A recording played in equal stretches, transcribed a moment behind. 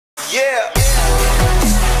Yeah.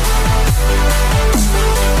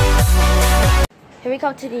 Here we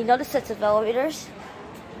come to the another set of elevators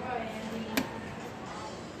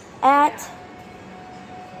at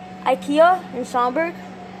IKEA in Schaumburg.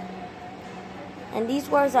 And these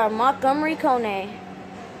words are Montgomery KONE.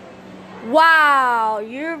 Wow,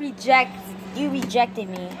 you rejected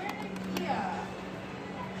me.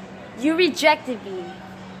 You rejected me.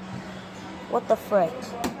 What the frick?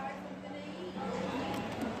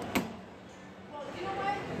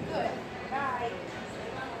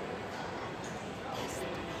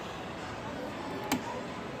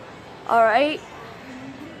 Alright.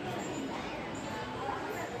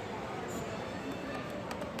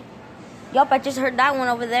 Yup, I just heard that one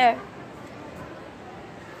over there.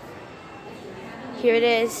 Here it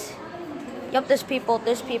is. Yup, there's people.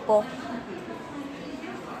 Let's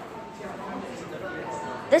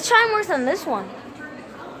try and work on this one.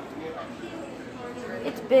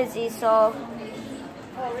 It's busy, so.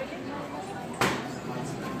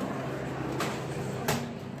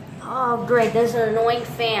 Oh, great, there's an annoying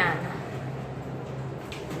fan.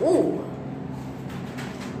 Ooh.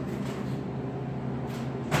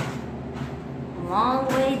 Long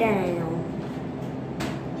way down.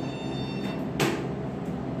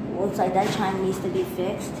 Looks like that chime needs to be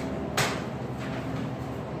fixed.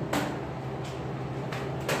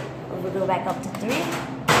 We'll go back up to 3. It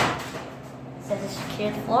says it's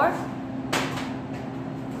secured floor.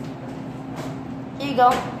 Here you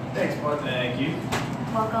go. Thanks, bud. Thank you.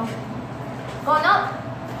 Welcome. Going up?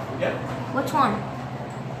 Yep. Which one?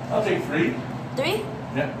 I'll take 3. 3?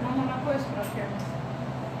 Yep.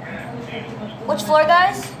 Which floor,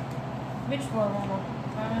 guys? Which floor, Mama?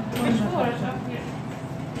 Which floor is up here?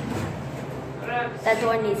 That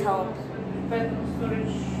door needs help. Bedroom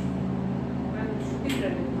storage.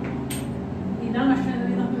 I danas še ne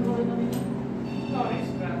vidim, kako je dobro. Storage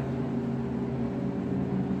spread.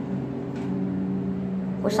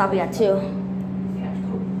 Which stop we got 2? Yeah,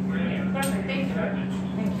 cool. Perfect, thank you very much.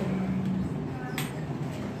 Thank you.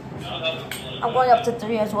 I'm going up to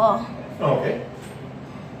 3 as well. Oh, okay.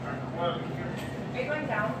 Are you going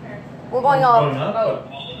down or? We're going Going up. up?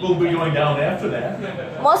 We'll be going down after that.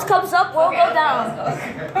 Most comes up, we'll go down.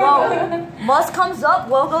 Whoa. Most comes up,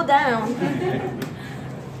 we'll go down.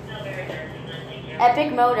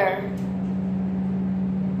 Epic motor.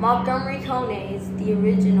 Montgomery KONE is the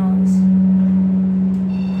originals.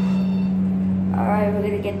 Alright, we're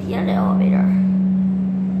gonna get the other elevator.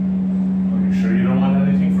 Are you sure you don't want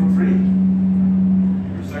anything for free?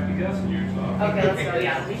 You're second guessing yourself. Okay, let's go,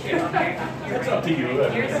 yeah, we should, okay. It's up to you.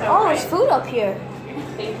 You're so Oh, there's food up here.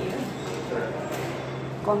 Thank you.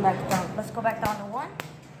 Going back down. Let's go back down to 1.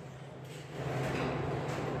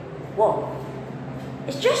 Whoa.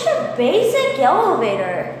 It's just your basic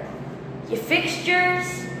elevator. Your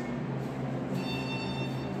fixtures,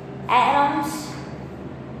 atoms.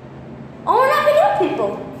 Oh, we're not picking up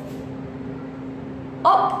people.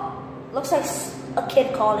 Oh, looks like a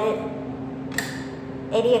kid called it.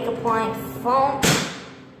 ADA compliant phone.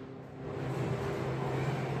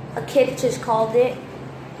 A kid just called it.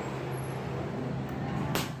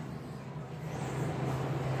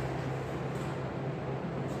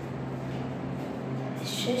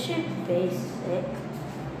 It's just your basic.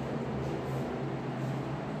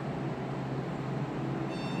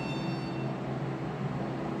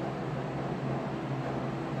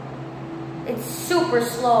 It's super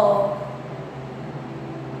slow.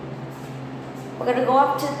 We're gonna go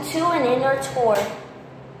up to 2 and inner tour.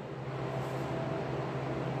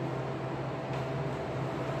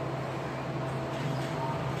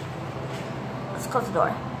 Let's close the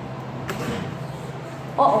door.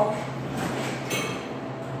 Uh-oh.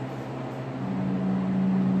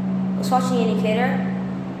 Let's watch the indicator.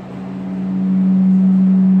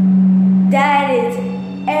 That is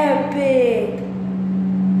epic.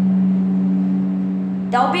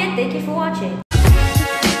 That'll be it. Thank you for watching.